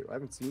you two? I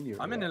haven't seen you.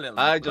 I'm in a little.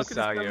 I look just at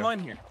saw this little you. mine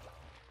here.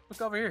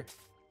 Look over here.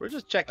 we're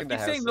just I checking the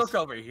keep saying houses. look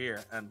over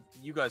here, and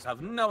you guys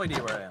have no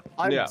idea where I am.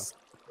 I'm Yeah.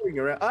 screwing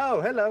around. Oh,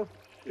 hello.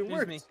 It Here's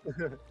worked. me.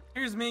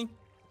 Here's me.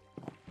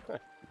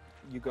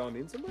 You going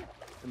in somewhere?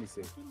 Let me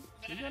see.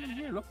 You got in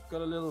here. Look,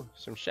 got a little.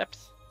 Some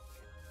ships.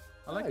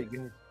 I like Oh, it. you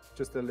got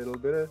just a little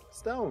bit of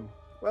stone.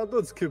 Well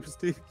done, Scoop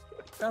Steve.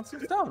 Found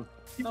some stone.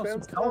 You No,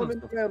 found some stone cones. in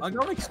the ground. I'm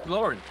going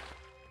exploring.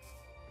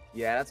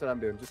 Yeah, that's what I'm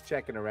doing. Just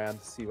checking around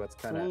to see what's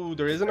kind of. Ooh,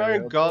 there is an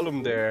iron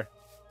golem there.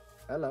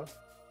 Hello.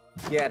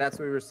 Yeah, that's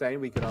what we were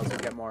saying. We could also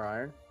get more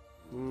iron.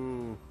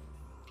 Ooh,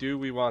 do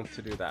we want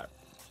to do that?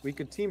 We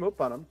could team up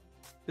on them.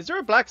 Is there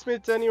a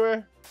blacksmith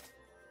anywhere?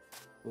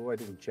 Oh, I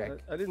didn't check.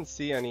 I didn't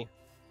see any.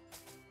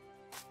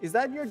 Is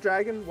that your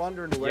dragon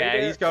wandering away? Yeah,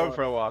 there, he's going or-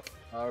 for a walk.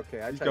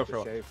 Okay, I Go tried for to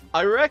all. shave.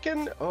 I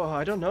reckon. Oh,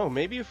 I don't know.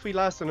 Maybe if we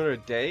last another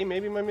day,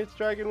 maybe my myth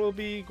dragon will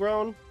be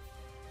grown.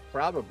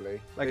 Probably.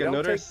 Like They don't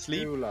another take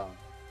sleep? Too long.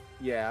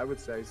 Yeah, I would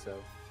say so.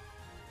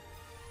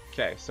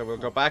 Okay, so we'll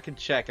go back and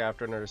check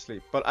after another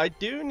sleep. But I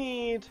do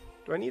need.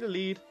 Do I need a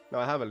lead? No,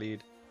 I have a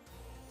lead.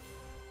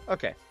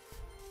 Okay.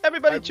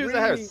 Everybody choose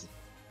a house.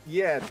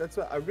 Yeah, that's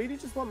what I really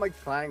just want my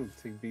clang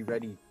to be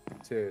ready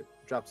to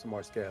drop some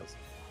more scales.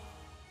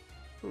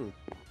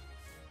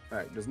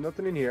 Alright, there's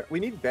nothing in here. We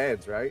need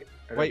beds, right?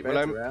 Are Wait, there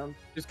well, beds around?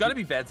 There's got to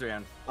be beds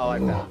around. Oh, I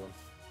found one.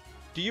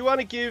 Do you want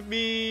to give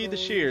me the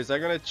shears?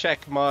 I'm gonna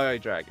check my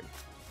dragon.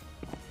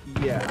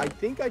 Yeah, I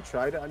think I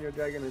tried it on your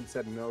dragon and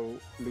said no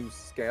loose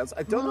scales.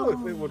 I don't know if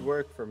it would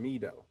work for me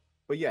though.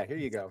 But yeah, here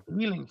you go.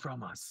 Stealing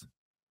from us.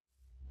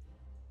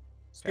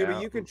 Scuba,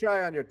 Yeah. you can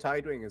try on your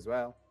Tidewing as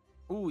well.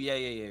 Ooh, yeah. I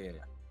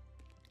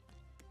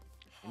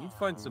need to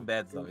find some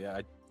beds though. Yeah,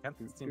 I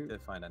can't seem to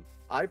find any.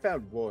 I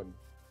found one.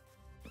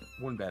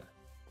 One bed.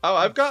 Oh,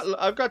 I've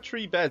got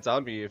 3 beds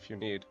on me if you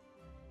need.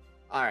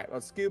 All right,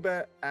 well,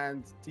 Scuba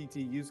and TT,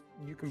 you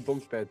can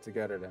bunk bed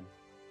together then.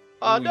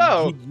 Oh Ooh,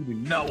 no! You do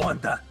not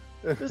want that.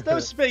 There's no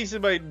space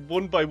in my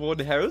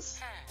 1x1 house.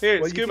 Here,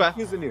 Well, Scuba. you can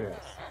use a new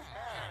house.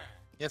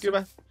 Yes,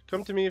 Scuba,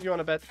 come to me if you want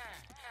a bed.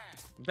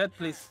 bed,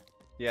 please.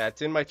 Yeah,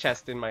 it's in my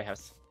chest in my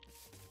house.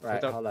 Right,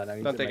 don't- hold on. I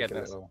need don't to take make it, a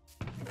Ness. little,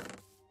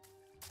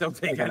 Don't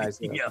take make a nice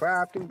anything little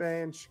else. crafting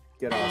bench.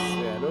 Get all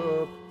set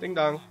up. Ding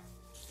dong.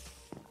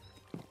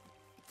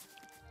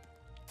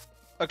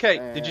 Okay,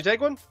 did you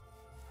take one?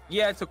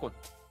 Yeah, I took one.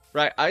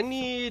 Right, I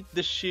need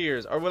the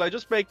shears. Or will I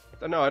just make...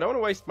 No, I don't want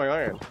to waste my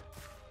iron.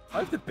 I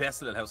have the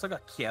best little house. I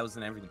got cows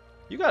and everything.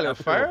 You got a little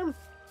Cool. farm?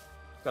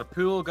 Got a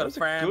pool, got That was a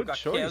a farm, good got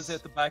choice. cows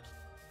out the back,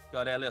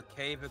 got a little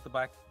cave out the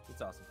back.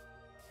 It's awesome.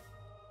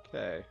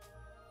 Okay.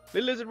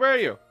 Little lizard, where are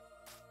you?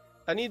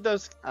 I need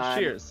those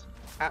shears.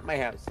 At my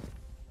house.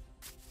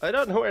 I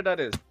don't know where that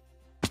is.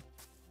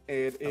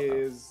 It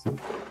is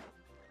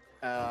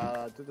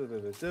at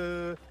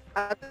the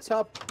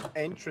top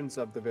entrance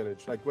of the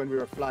village, like when we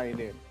were flying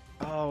in.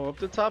 Oh, up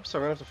the top, so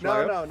I'm gonna have to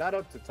fly up. No, not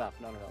up the top.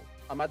 No.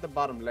 I'm at the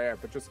bottom layer,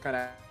 but just kind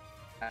of.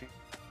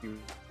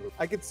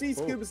 I can see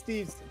Scuba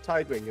Steve's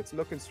Tidewing. It's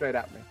looking straight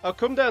at me. Oh,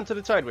 come down to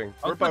the Tidewing.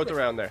 Oh, We're both perfect.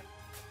 around there.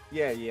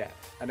 Yeah.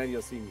 And then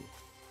you'll see me.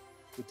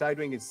 The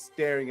Tidewing is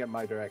staring at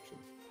my direction.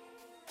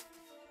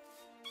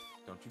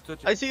 Don't you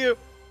touch it. I see you.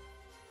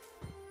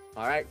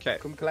 All right. 'Kay.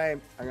 Come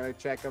claim. I'm gonna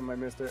check on my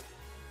mister.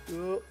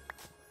 Oh,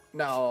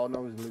 no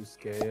loose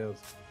scales.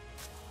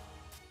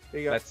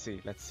 There you go. Let's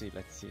see.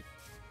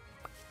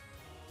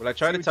 Will I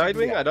try the See what you can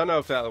Tidewing? get. I don't know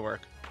if that'll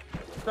work.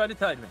 Try to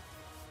tide me.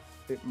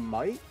 It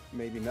might,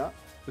 maybe not.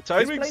 The This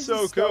Tidewing's place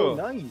so is cool.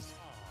 nice.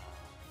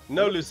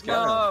 No loose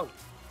scales. No.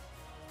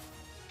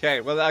 Okay,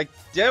 well, I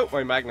doubt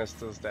my Magnus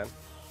does then.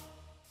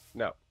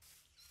 No.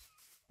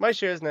 My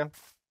shears now.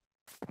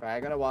 Right,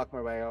 I'm gonna walk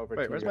my way over.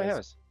 Wait, to where's you my guys.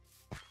 house?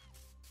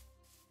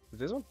 Is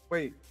this one?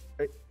 Wait.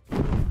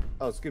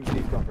 Oh, Scuba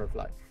Steve's gone for a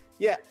fly.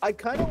 Yeah, I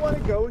kind of want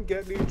to go and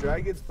get new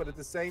dragons, but at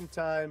the same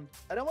time,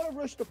 I don't want to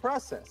rush the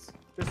process.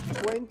 There's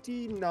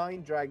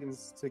 29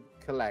 dragons to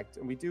collect,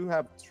 and we do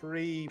have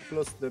 3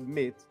 plus the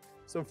myth,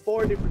 so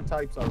 4 different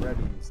types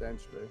already,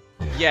 essentially.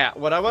 Yeah,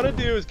 what I want to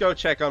do is go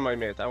check on my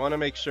myth. I want to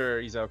make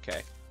sure he's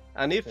okay.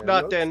 And if Yeah,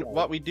 not, looks then like-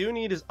 what we do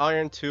need is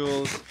iron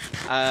tools.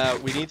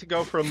 We need to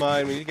go for a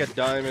mine. We need to get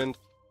diamond.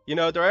 You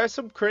know, there are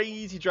some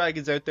crazy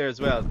dragons out there as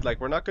well.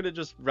 Like, we're not going to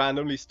just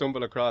randomly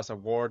stumble across a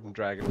warden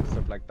dragon and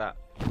stuff like that.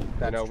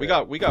 That's You know,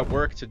 true. we got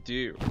work to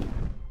do.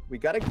 We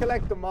got to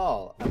collect them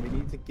all, and we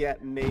need to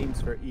get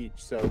names for each.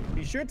 So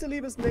be sure to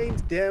leave us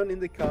names down in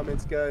the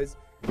comments, guys.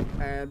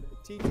 And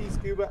TT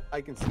Scuba,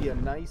 I can see a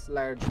nice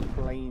large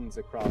plains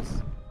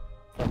across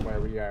from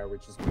where we are,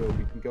 which is good.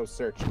 We can go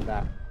searching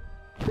that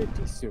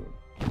pretty soon.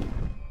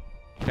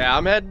 Okay,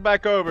 I'm heading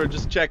back over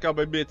just check on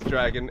my myth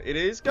dragon. It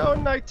is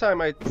going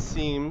nighttime, it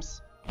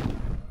seems.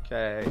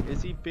 Okay,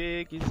 is he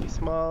big? Is he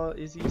small?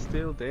 Is he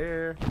still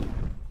there?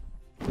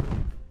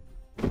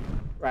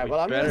 Right, We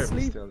well, I'm better gonna if he's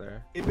sleep. still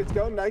there. If it's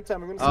going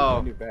nighttime, I'm gonna sleep Oh.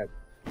 in my new bed.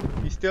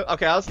 He's still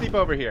okay. I'll sleep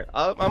over here.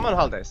 I'm on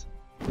holidays.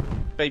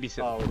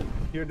 Babysit. Oh,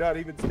 you're not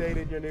even staying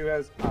in your new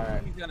house. All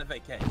right, He's on a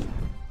vacation.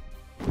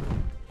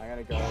 I'm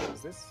gonna go.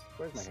 Is this?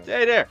 Where's my house?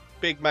 Stay there,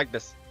 Big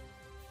Magnus.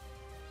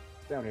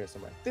 Down here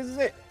somewhere. This is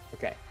it.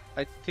 Okay,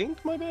 I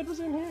think my bed was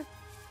in here.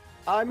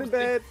 I'm in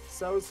bed.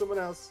 So is someone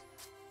else.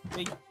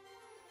 Me.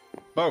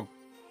 Boom.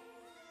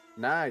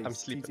 Nice. I'm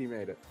sleeping. TT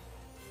made it.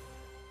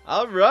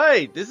 All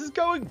right, this is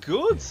going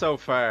good so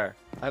far.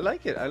 I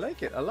like it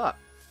a lot.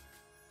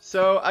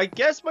 So I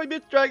guess my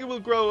myth dragon will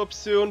grow up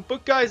soon.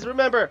 But guys,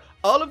 remember,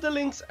 all of the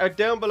links are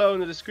down below in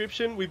the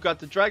description. We've got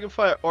the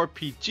DragonFire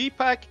RPG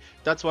pack.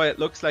 That's why it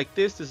looks like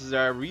this. This is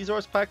our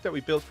resource pack that we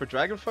built for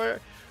DragonFire.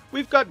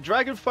 We've got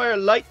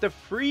DragonFire Light, the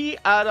free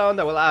add-on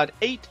that will add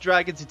 8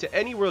 dragons into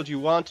any world you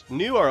want,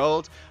 new or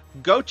old.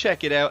 Go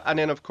check it out. And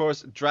then, of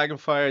course,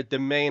 DragonFire, the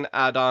main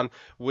add-on,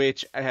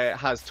 which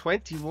has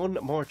 21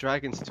 more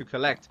dragons to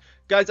collect.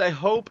 Guys, I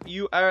hope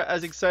you are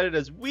as excited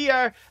as we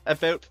are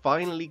about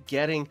finally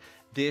getting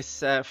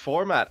this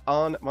format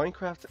on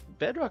Minecraft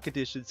Bedrock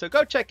Edition. So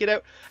go check it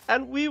out,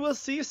 and we will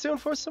see you soon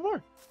for some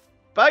more.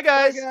 Bye,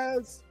 guys. Bye,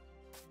 guys.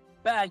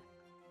 Bye.